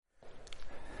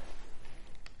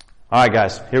All right,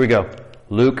 guys, here we go.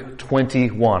 Luke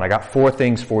 21. I got 4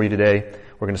 things for you today.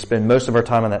 We're going to spend most of our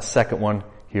time on that second one.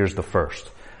 Here's the first.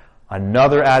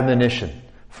 Another admonition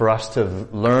for us to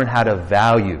learn how to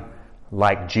value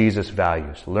like Jesus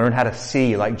values. Learn how to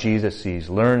see like Jesus sees.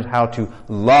 Learn how to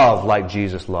love like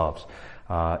Jesus loves.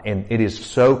 And it is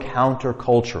so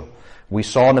countercultural. We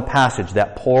saw in the passage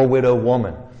that poor widow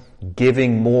woman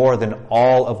giving more than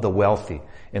all of the wealthy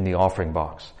in the offering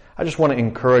box. I just want to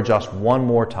encourage us one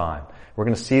more time. We're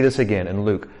going to see this again in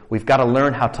Luke. We've got to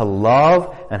learn how to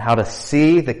love and how to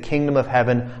see the kingdom of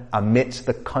heaven amidst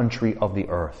the country of the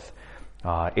earth.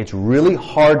 It's really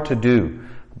hard to do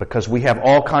because we have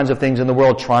all kinds of things in the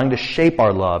world trying to shape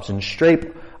our loves and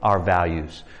shape our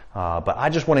values. But I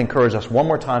just want to encourage us one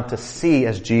more time to see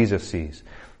as Jesus sees,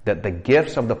 that the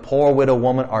gifts of the poor widow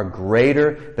woman are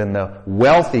greater than the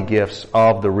wealthy gifts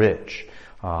of the rich.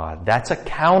 That's a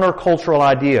countercultural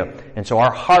idea. And so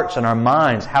our hearts and our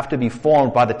minds have to be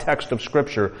formed by the text of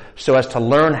Scripture so as to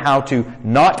learn how to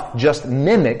not just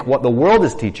mimic what the world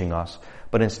is teaching us,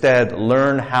 but instead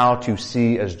learn how to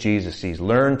see as Jesus sees.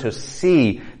 Learn to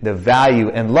see the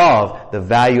value and love the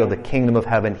value of the kingdom of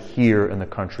heaven here in the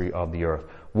country of the earth.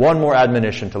 One more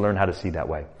admonition to learn how to see that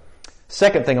way.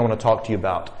 Second thing I want to talk to you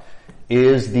about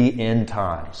is the end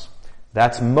times.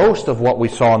 That's most of what we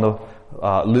saw in the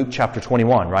Luke chapter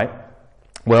 21, right?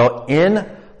 Well, in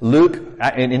Luke,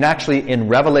 and actually in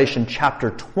Revelation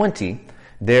chapter 20,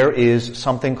 there is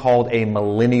something called a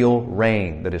millennial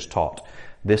reign that is taught.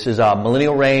 This is a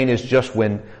millennial reign is just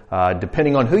when,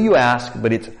 depending on who you ask,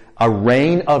 but it's a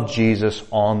reign of Jesus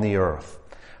on the earth.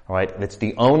 All right, it's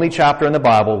the only chapter in the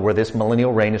Bible where this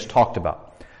millennial reign is talked about.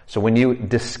 So when you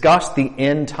discuss the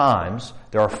end times,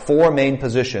 there are 4 main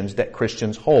positions that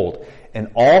Christians hold.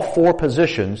 And all 4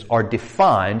 positions are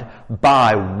defined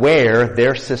by where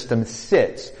their system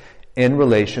sits in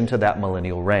relation to that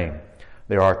millennial reign.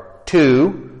 There are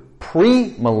 2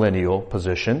 pre-millennial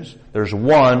positions. There's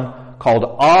one called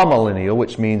amillennial,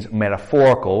 which means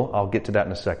metaphorical. I'll get to that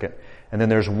in a second. And then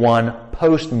there's one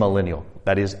post-millennial,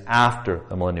 that is after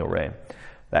the millennial reign.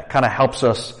 That kind of helps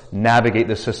us navigate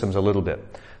the systems a little bit.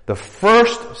 The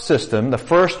first system, the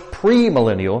first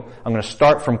pre-millennial, I'm going to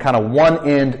start from kind of one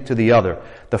end to the other.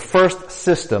 The first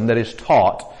system that is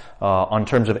taught on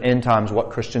terms of end times, what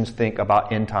Christians think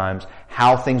about end times,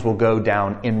 how things will go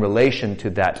down in relation to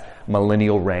that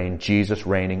millennial reign, Jesus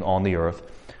reigning on the earth.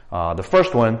 The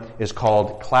first one is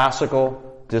called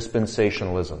classical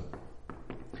dispensationalism.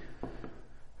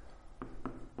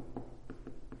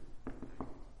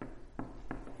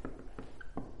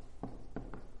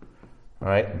 All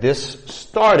right, this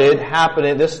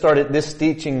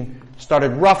teaching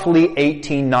started roughly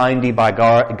 1890 by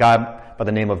a guy by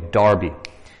the name of Darby.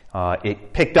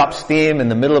 It picked up steam in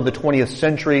the middle of the 20th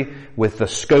century with the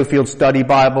Scofield Study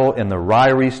Bible and the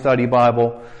Ryrie Study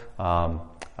Bible.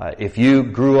 If you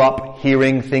grew up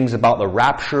hearing things about the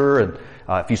rapture, and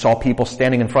if you saw people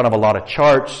standing in front of a lot of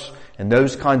charts and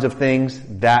those kinds of things,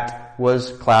 that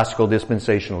was classical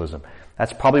dispensationalism.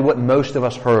 That's probably what most of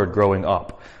us heard growing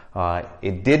up.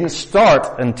 It didn't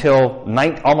start until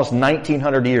almost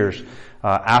 1900 years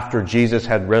after Jesus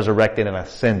had resurrected and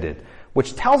ascended,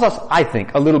 which tells us, I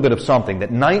think, a little bit of something,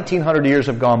 that 1900 years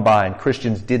have gone by and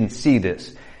Christians didn't see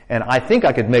this. And I think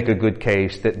I could make a good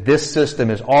case that this system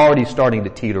is already starting to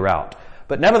teeter out.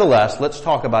 But nevertheless, let's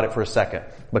talk about it for a second,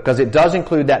 because it does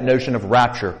include that notion of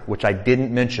rapture, which I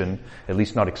didn't mention, at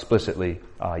least not explicitly,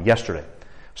 yesterday.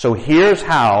 So here's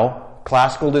how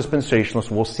classical dispensationalists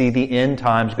will see the end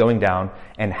times going down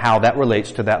and how that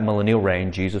relates to that millennial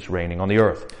reign, Jesus reigning on the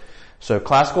earth. So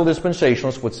classical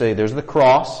dispensationalists would say there's the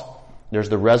cross, there's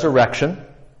the resurrection,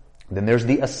 then there's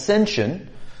the ascension,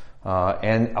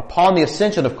 and upon the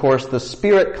ascension, of course, the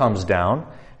Spirit comes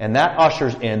down, and that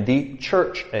ushers in the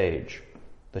church age.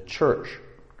 The church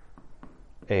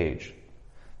age.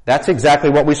 That's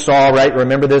exactly what we saw, right?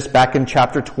 Remember this back in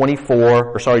chapter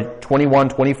 21,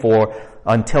 24,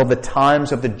 until the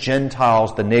times of the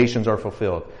Gentiles, the nations are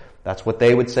fulfilled. That's what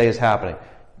they would say is happening.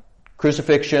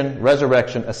 Crucifixion,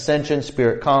 resurrection, ascension,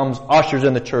 Spirit comes, ushers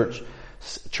in the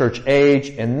church age,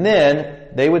 and then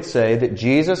they would say that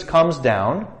Jesus comes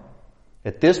down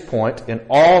at this point, and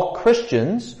all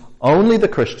Christians, only the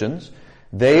Christians,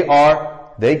 they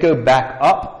go back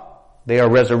up, they are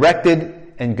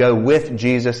resurrected, and go with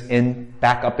Jesus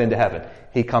back up into heaven.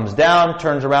 He comes down,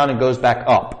 turns around, and goes back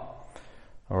up.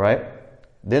 Alright?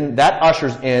 Then that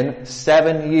ushers in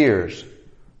 7 years.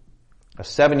 A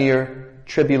 7-year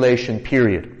tribulation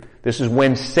period. This is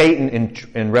when Satan,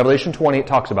 in Revelation 20, it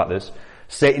talks about this.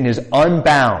 Satan is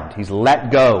unbound. He's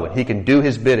let go, and he can do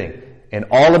his bidding. And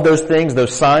all of those things,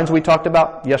 those signs we talked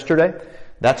about yesterday,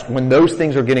 That's when those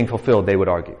things are getting fulfilled, they would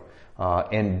argue.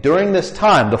 And during this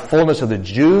time, the fullness of the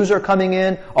Jews are coming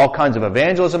in, all kinds of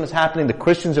evangelism is happening, the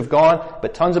Christians have gone,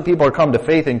 but tons of people are come to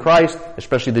faith in Christ,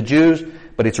 especially the Jews,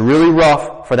 but it's really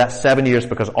rough for that 7 years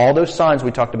because all those signs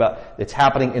we talked about, it's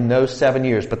happening in those 7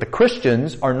 years. But the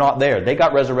Christians are not there. They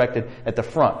got resurrected at the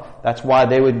front. That's why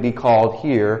they would be called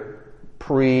here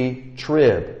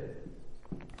pre-trib.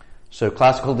 So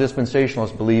classical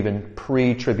dispensationalists believe in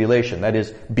pre-tribulation. That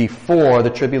is, before the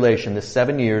tribulation, the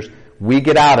 7 years, we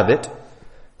get out of it.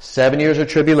 7 years of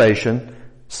tribulation.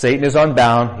 Satan is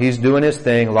unbound. He's doing his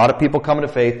thing. A lot of people coming to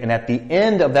faith. And at the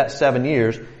end of that 7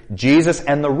 years, Jesus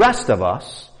and the rest of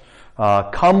us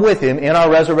come with him in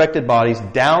our resurrected bodies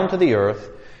down to the earth.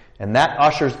 And that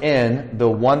ushers in the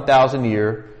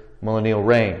 1,000-year millennial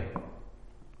reign.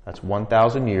 That's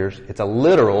 1,000 years. It's a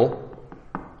literal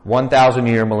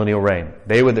 1,000-year millennial reign.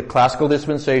 The classical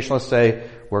dispensationalists say,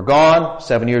 we're gone,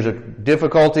 7 years of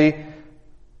difficulty,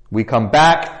 we come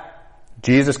back,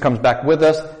 Jesus comes back with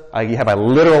us, you have a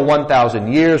literal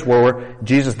 1,000 years where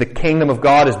the kingdom of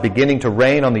God is beginning to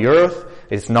reign on the earth.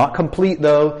 It's not complete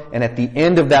though, and at the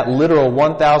end of that literal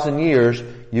 1,000 years,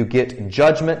 you get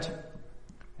judgment,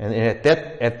 and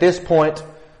at this point,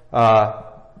 the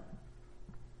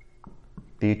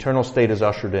eternal state is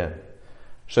ushered in.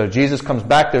 So Jesus comes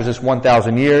back, there's this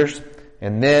 1,000 years,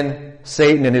 and then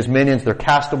Satan and his minions, they're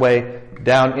cast away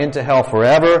down into hell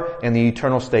forever, and the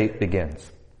eternal state begins.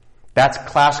 That's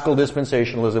classical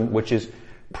dispensationalism, which is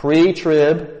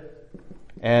pre-trib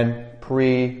and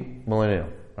pre-millennial.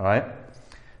 Alright?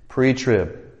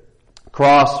 Pre-trib.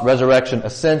 Cross, resurrection,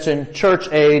 ascension, church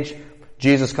age,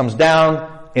 Jesus comes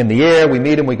down, in the air, we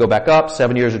meet him, we go back up,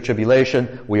 7 years of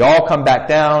tribulation, we all come back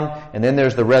down, and then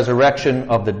there's the resurrection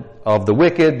of the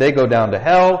wicked, they go down to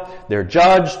hell, they're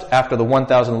judged after the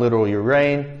 1,000 literal year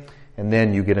reign, and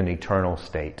then you get an eternal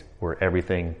state where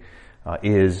everything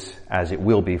is as it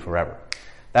will be forever.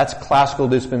 That's classical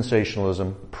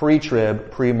dispensationalism,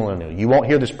 pre-trib, pre-millennial. You won't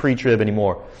hear this pre-trib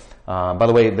anymore. By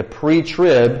the way, the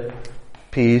pre-trib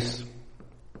piece,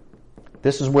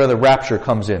 this is where the rapture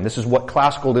comes in. This is what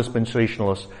classical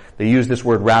dispensationalists, they use this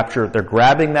word rapture. They're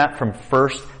grabbing that from 1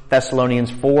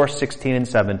 Thessalonians 4, 16 and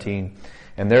 17.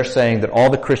 And they're saying that all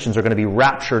the Christians are going to be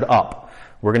raptured up.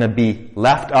 We're going to be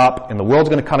left up, and the world's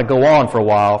going to kind of go on for a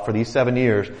while for these 7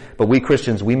 years. But we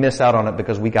Christians, we miss out on it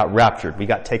because we got raptured. We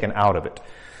got taken out of it.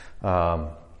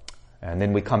 And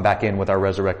then we come back in with our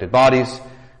resurrected bodies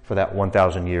for that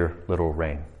 1,000-year literal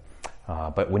reign.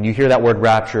 But when you hear that word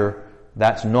rapture,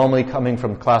 that's normally coming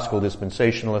from classical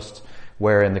dispensationalists,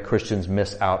 wherein the Christians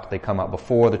miss out. They come out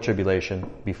before the tribulation,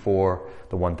 before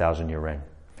the 1,000-year reign.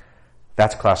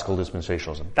 That's classical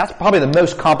dispensationalism. That's probably the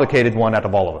most complicated one out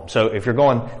of all of them. So if you're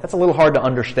going, that's a little hard to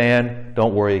understand,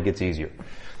 don't worry, it gets easier.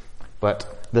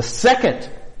 But the second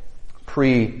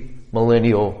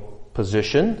pre-millennial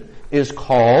position is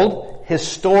called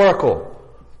historical.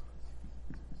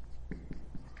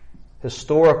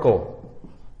 Historical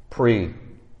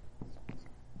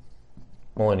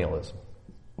pre-millennialism.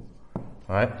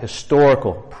 Alright?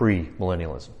 Historical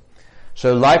pre-millennialism.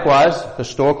 So likewise,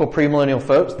 historical premillennial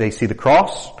folks, they see the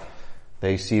cross,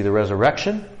 they see the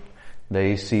resurrection,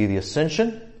 they see the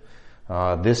ascension.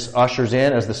 This ushers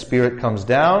in, as the Spirit comes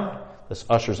down, this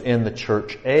ushers in the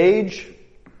church age.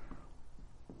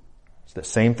 It's the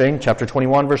same thing, chapter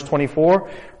 21, verse 24,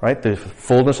 right? The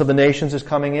fullness of the nations is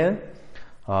coming in.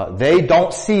 They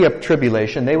don't see a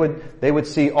tribulation. They would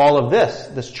see all of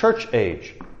this church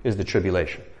age is the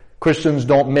tribulation. Christians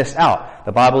don't miss out.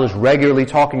 The Bible is regularly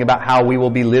talking about how we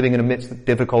will be living in amidst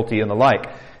difficulty and the like.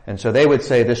 And so they would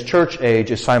say this church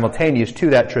age is simultaneous to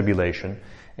that tribulation.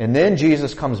 And then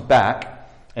Jesus comes back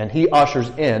and he ushers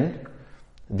in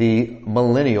the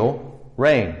millennial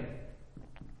reign.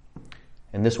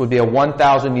 And this would be a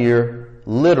 1,000-year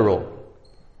literal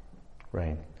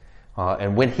reign.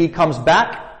 And when he comes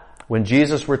back, when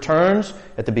Jesus returns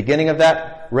at the beginning of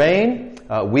that reign,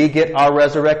 we get our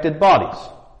resurrected bodies.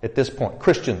 At this point,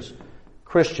 Christians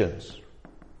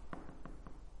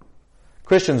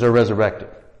are resurrected.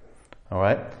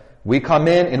 Alright? We come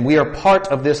in and we are part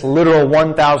of this literal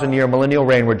 1,000-year millennial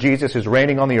reign where Jesus is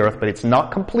reigning on the earth, but it's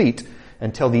not complete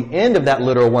until the end of that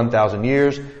literal 1,000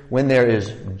 years when there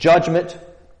is judgment.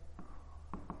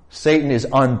 Satan is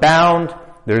unbound.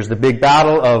 There's the big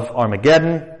battle of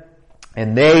Armageddon.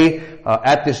 And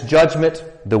at this judgment,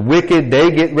 the wicked,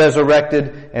 they get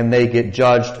resurrected and they get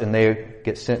judged and they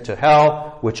get sent to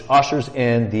hell, which ushers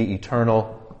in the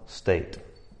eternal state,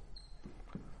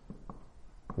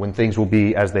 when things will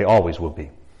be as they always will be.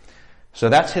 So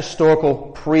that's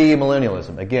historical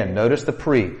premillennialism. Again, notice the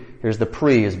pre. Here's the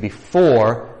pre is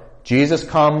before Jesus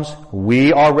comes,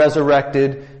 we are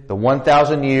resurrected, the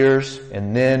 1,000 years,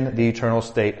 and then the eternal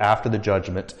state after the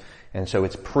judgment. And so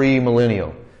it's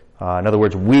pre-millennial. In other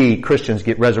words, we, Christians,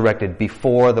 get resurrected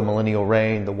before the millennial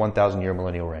reign, the 1,000-year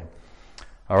millennial reign.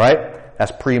 All right?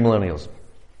 That's pre-millennials.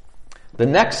 The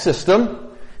next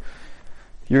system,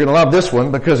 you're going to love this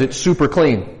one because it's super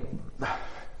clean.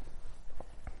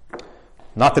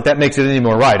 Not that makes it any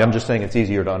more right. I'm just saying it's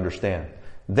easier to understand.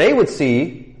 They would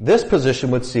see, this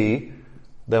position would see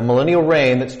the millennial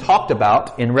reign that's talked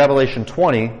about in Revelation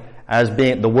 20 as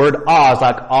being, the word is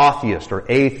like atheist or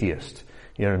atheist,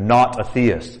 not a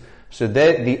theist. So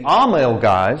the Amil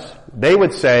guys, they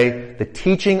would say the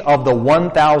teaching of the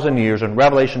 1,000 years in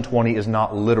Revelation 20 is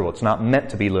not literal. It's not meant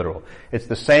to be literal. It's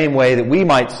the same way that we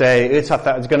might say it's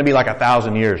going to be like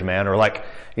 1,000 years, man, or like,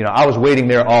 I was waiting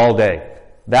there all day.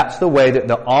 That's the way that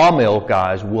the Amil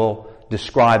guys will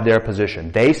describe their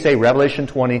position. They say Revelation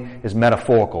 20 is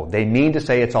metaphorical. They mean to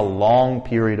say it's a long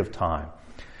period of time.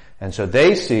 And so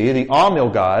they see, the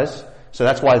Amil guys, so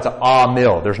that's why it's an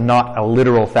Amil. There's not a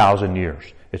literal 1,000 years.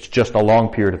 It's just a long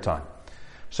period of time.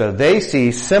 So they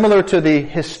see, similar to the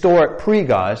historic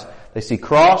pre-guys, they see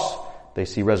cross, they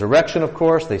see resurrection, of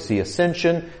course, they see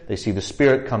ascension, they see the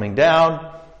Spirit coming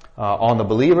down on the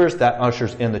believers. That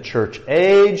ushers in the church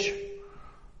age,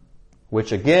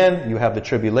 which again, you have the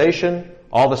tribulation,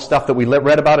 all the stuff that we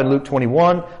read about in Luke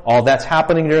 21, all that's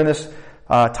happening during this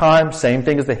time. Same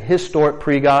thing as the historic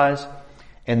pre-guys.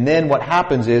 And then what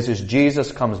happens is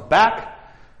Jesus comes back.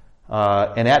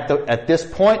 And at this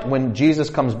point, when Jesus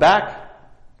comes back,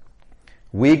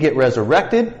 we get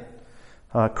resurrected.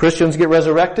 Christians get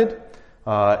resurrected.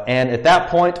 And at that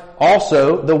point,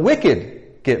 also, the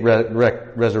wicked get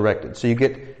resurrected. So you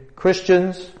get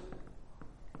Christians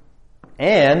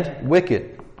and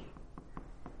wicked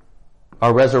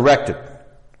are resurrected.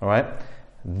 All right?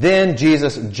 Then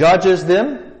Jesus judges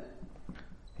them.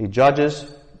 He judges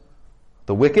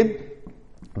the wicked.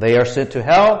 They are sent to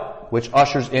hell, which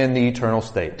ushers in the eternal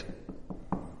state.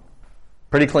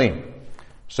 Pretty clean.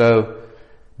 So,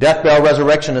 death, burial,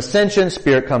 resurrection, ascension,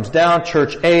 Spirit comes down,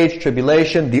 church age,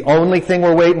 tribulation. The only thing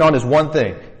we're waiting on is one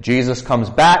thing. Jesus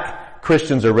comes back.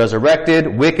 Christians are resurrected.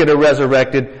 Wicked are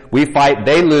resurrected. We fight.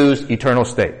 They lose. Eternal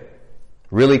state.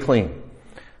 Really clean.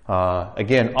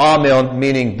 Again, Amil,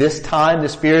 meaning this time,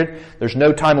 this period, there's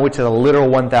no time in which it's a literal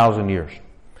 1,000 years.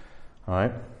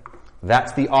 Alright?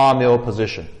 That's the Amil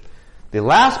position. The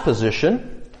last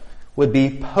position would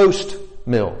be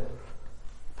post-mill.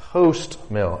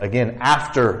 Post-mill. Again,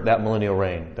 after that millennial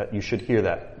reign. That you should hear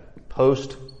that.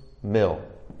 Post-mill.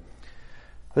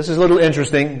 This is a little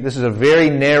interesting. This is a very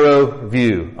narrow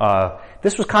view.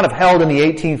 This was kind of held in the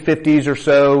 1850s or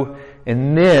so.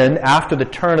 And then, after the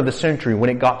turn of the century,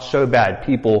 when it got so bad,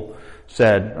 people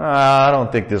said, I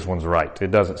don't think this one's right.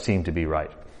 It doesn't seem to be right.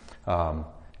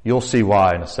 You'll see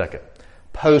why in a second.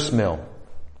 Post-mill.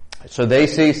 So they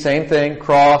see same thing,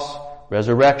 cross,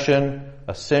 resurrection,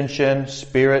 ascension,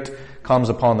 Spirit comes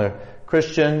upon the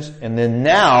Christians. And then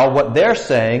now what they're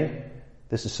saying,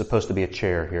 this is supposed to be a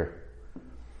chair here,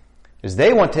 is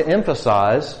they want to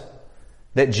emphasize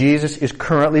that Jesus is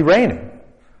currently reigning.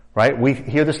 Right? We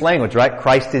hear this language, right?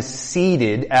 Christ is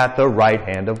seated at the right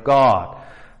hand of God.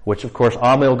 Which of course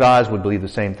Amil guys would believe the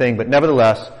same thing, but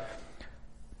nevertheless,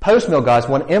 post-mill guys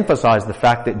want to emphasize the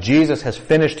fact that Jesus has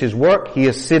finished his work. He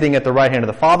is sitting at the right hand of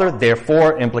the Father.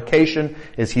 Therefore, implication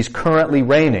is he's currently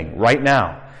reigning right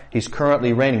now. He's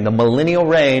currently reigning. The millennial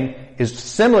reign is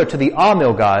similar to the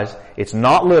Amil guys. It's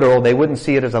not literal. They wouldn't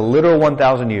see it as a literal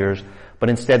 1,000 years, but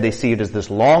instead they see it as this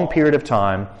long period of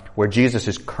time where Jesus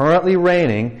is currently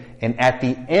reigning, and at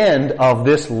the end of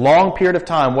this long period of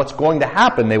time, what's going to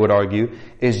happen, they would argue,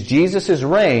 is Jesus'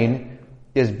 reign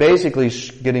is basically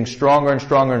getting stronger and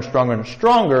stronger and stronger and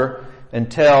stronger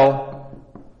until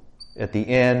at the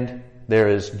end there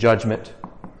is judgment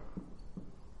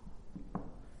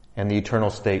and the eternal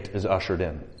state is ushered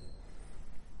in.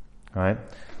 Alright?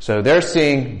 So they're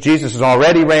seeing Jesus is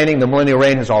already reigning, the millennial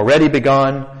reign has already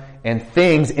begun, and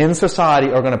things in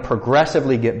society are going to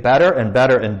progressively get better and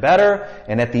better and better,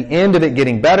 and at the end of it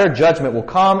getting better, judgment will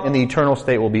come and the eternal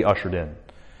state will be ushered in.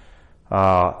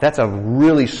 That's a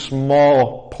really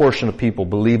small portion of people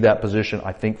believe that position,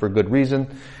 I think for good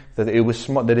reason, that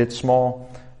it's small.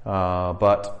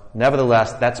 But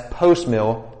nevertheless, that's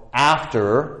post-mill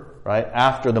after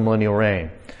the millennial reign.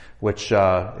 Which,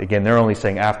 again, they're only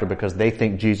saying after because they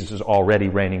think Jesus is already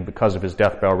reigning because of his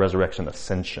death, burial, resurrection,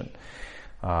 ascension.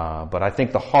 But I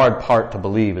think the hard part to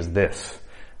believe is this.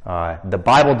 The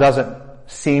Bible doesn't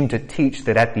seem to teach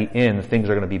that at the end things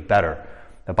are going to be better.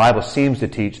 The Bible seems to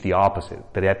teach the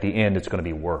opposite, that at the end it's going to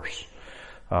be worse.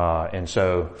 And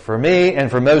so for me and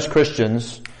for most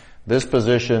Christians, this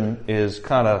position is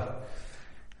kind of,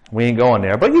 we ain't going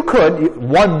there. But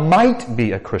one might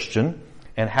be a Christian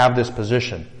and have this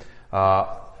position.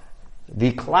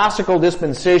 The classical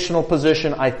dispensational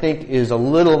position, I think, is a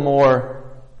little more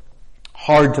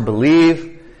hard to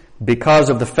believe because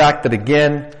of the fact that,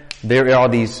 again, there are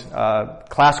these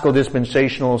classical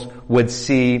dispensationals would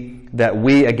see that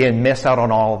we, again, miss out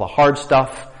on all the hard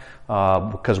stuff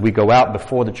because we go out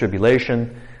before the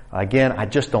tribulation. Again, I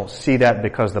just don't see that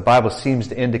because the Bible seems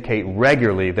to indicate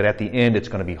regularly that at the end it's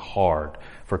going to be hard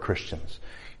for Christians.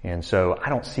 And so I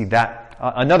don't see that.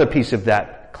 Another piece of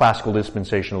that classical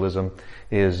dispensationalism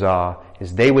is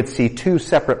they would see two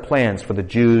separate plans for the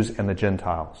Jews and the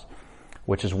Gentiles,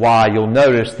 which is why you'll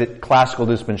notice that classical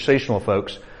dispensational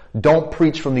folks don't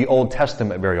preach from the Old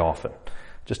Testament very often. It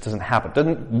just doesn't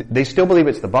happen. They still believe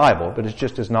it's the Bible, but it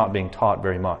just is not being taught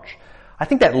very much. I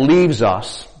think that leaves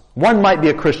us, one might be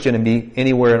a Christian and be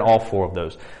anywhere in all four of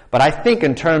those. But I think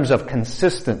in terms of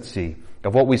consistency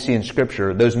of what we see in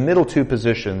Scripture, those middle two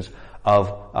positions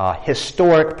of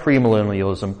historic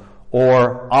premillennialism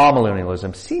or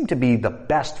amillennialism seem to be the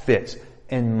best fits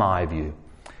in my view.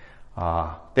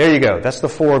 There you go. That's the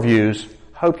four views.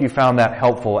 Hope you found that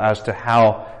helpful as to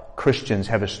how Christians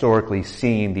have historically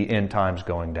seen the end times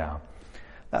going down.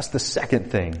 That's the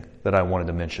second thing that I wanted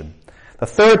to mention. The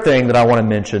third thing that I want to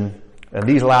mention, and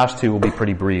these last two will be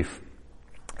pretty brief,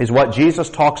 is what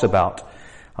Jesus talks about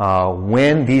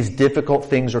when these difficult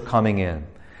things are coming in.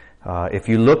 If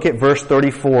you look at verse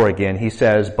 34 again, he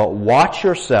says, "But watch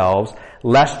yourselves,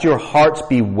 lest your hearts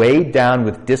be weighed down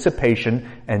with dissipation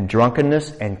and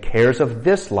drunkenness and cares of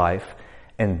this life,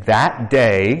 and that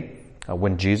day,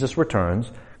 when Jesus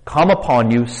returns, come upon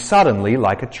you suddenly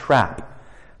like a trap.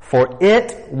 For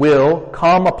it will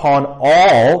come upon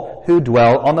all who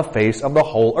dwell on the face of the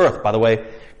whole earth." By the way,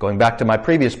 going back to my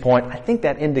previous point, I think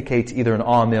that indicates either an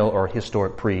amil or a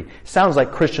historic pre. Sounds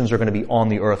like Christians are going to be on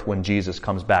the earth when Jesus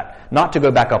comes back. Not to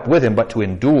go back up with him, but to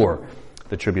endure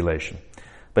the tribulation.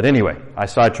 But anyway, I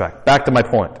sidetracked. Back to my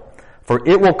point. "For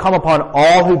it will come upon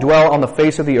all who dwell on the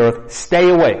face of the earth. Stay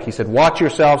awake." He said, watch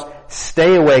yourselves,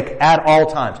 stay awake at all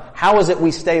times. How is it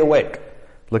we stay awake?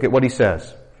 Look at what he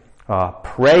says.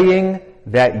 "Praying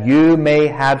that you may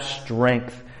have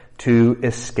strength to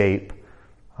escape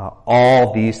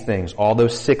all these things," all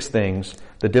those 6 things,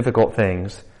 the difficult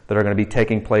things that are going to be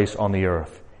taking place on the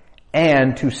earth,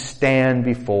 "and to stand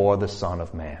before the Son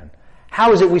of Man."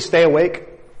 How is it we stay awake?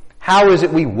 How is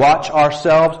it we watch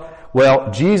ourselves? Well,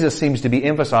 Jesus seems to be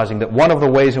emphasizing that one of the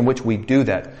ways in which we do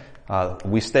that,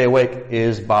 we stay awake,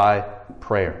 is by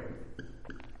prayer.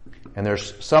 And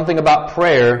there's something about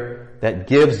prayer that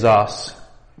gives us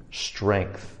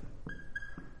strength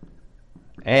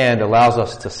and allows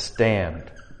us to stand.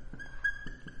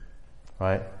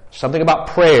 Right? Something about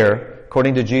prayer,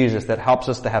 according to Jesus, that helps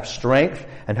us to have strength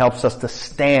and helps us to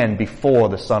stand before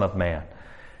the Son of Man.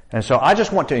 And so I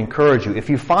just want to encourage you, if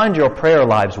you find your prayer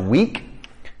lives weak,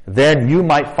 then you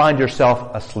might find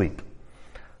yourself asleep.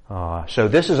 So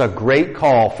this is a great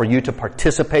call for you to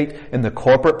participate in the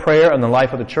corporate prayer in the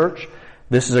life of the church.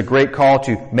 This is a great call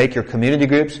to make your community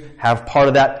groups have part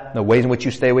of that. The ways in which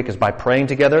you stay awake is by praying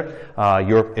together.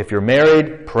 If you're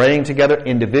married, praying together.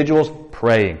 Individuals,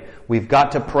 praying. We've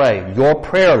got to pray. Your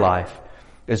prayer life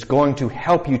is going to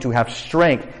help you to have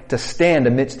strength to stand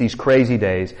amidst these crazy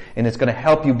days, and it's going to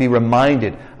help you be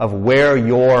reminded of where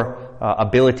your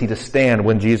ability to stand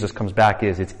when Jesus comes back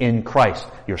is. It's in Christ.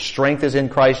 Your strength is in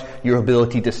Christ. Your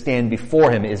ability to stand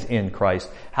before Him is in Christ.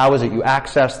 How is it you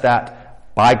access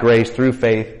that? By grace, through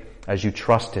faith, as you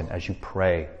trust Him, as you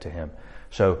pray to Him.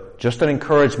 So, just an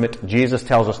encouragement. Jesus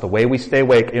tells us the way we stay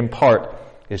awake, in part,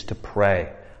 is to pray.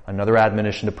 Another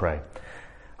admonition to pray.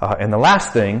 And the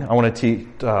last thing I want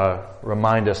to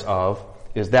remind us of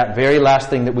is that very last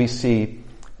thing that we see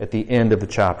at the end of the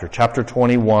chapter. Chapter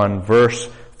 21, verse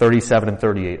 37 and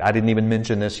 38. I didn't even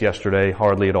mention this yesterday,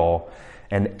 hardly at all.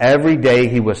 "And every day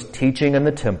he was teaching in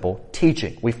the temple."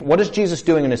 Teaching. What is Jesus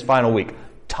doing in his final week?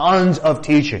 Tons of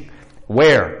teaching.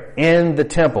 Where? In the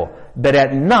temple. But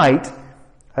at night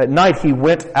he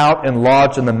went out and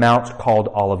lodged in the mount called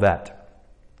Olivet.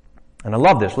 And I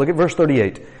love this. Look at verse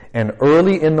 38. "And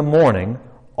early in the morning,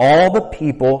 all the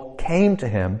people came to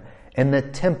him in the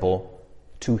temple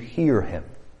to hear him."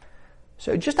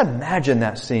 So just imagine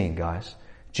that scene, guys.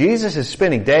 Jesus is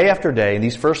spending day after day in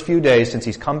these first few days since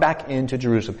he's come back into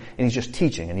Jerusalem, and he's just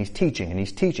teaching, and he's teaching, and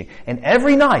he's teaching. And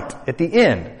every night at the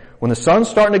end, when the sun's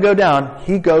starting to go down,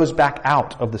 he goes back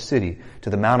out of the city to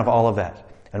the Mount of Olivet.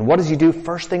 And what does he do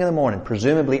first thing in the morning?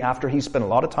 Presumably after he's spent a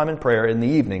lot of time in prayer in the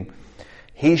evening,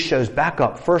 He shows back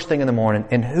up first thing in the morning,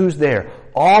 and who's there?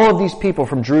 All of these people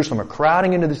from Jerusalem are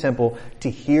crowding into the temple to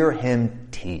hear him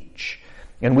teach.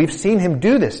 And we've seen him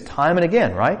do this time and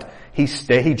again, right? He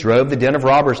drove the den of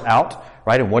robbers out,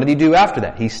 right? And what did he do after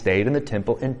that? He stayed in the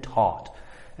temple and taught.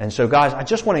 And so guys, I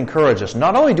just want to encourage us.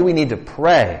 Not only do we need to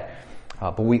pray,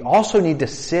 but we also need to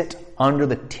sit under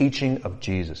the teaching of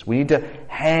Jesus. We need to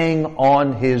hang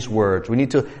on his words. We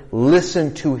need to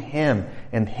listen to him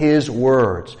and his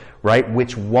words, right?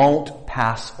 Which won't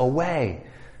pass away.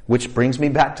 Which brings me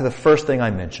back to the first thing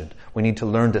I mentioned. We need to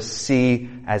learn to see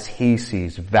as he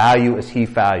sees, value as he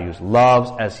values,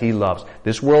 loves as he loves.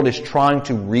 This world is trying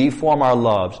to reform our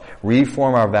loves,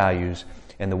 reform our values,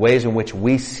 and the ways in which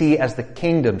we see as the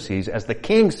kingdom sees, as the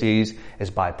king sees, is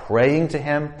by praying to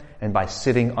him and by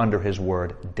sitting under his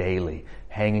word daily,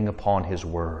 hanging upon his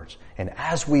words. And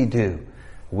as we do,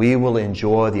 we will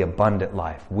enjoy the abundant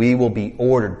life. We will be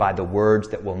ordered by the words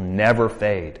that will never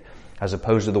fade, as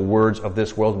opposed to the words of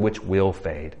this world which will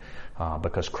fade.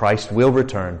 Because Christ will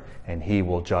return and he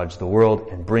will judge the world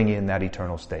and bring in that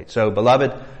eternal state. So,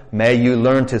 beloved, may you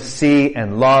learn to see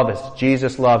and love as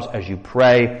Jesus loves as you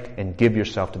pray and give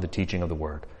yourself to the teaching of the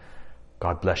word.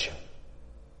 God bless you.